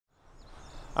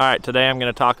Alright, today I'm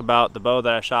going to talk about the bow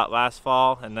that I shot last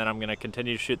fall, and then I'm going to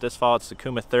continue to shoot this fall. It's the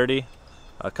Kuma 30.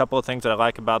 A couple of things that I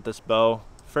like about this bow.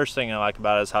 First thing I like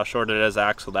about it is how short it is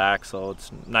axle to axle.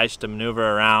 It's nice to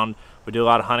maneuver around. We do a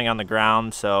lot of hunting on the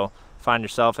ground, so find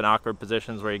yourself in awkward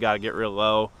positions where you got to get real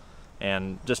low,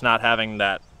 and just not having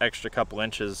that extra couple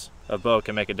inches of bow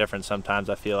can make a difference sometimes,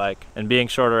 I feel like. And being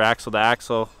shorter axle to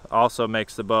axle also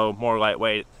makes the bow more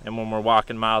lightweight, and when we're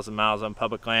walking miles and miles on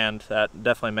public land, that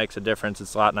definitely makes a difference.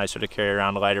 It's a lot nicer to carry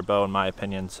around a lighter bow in my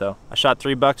opinion. So I shot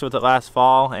 3 bucks with it last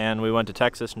fall, and we went to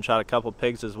Texas and shot a couple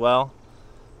pigs as well,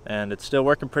 and it's still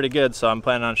working pretty good, so I'm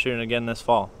planning on shooting again this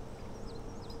fall.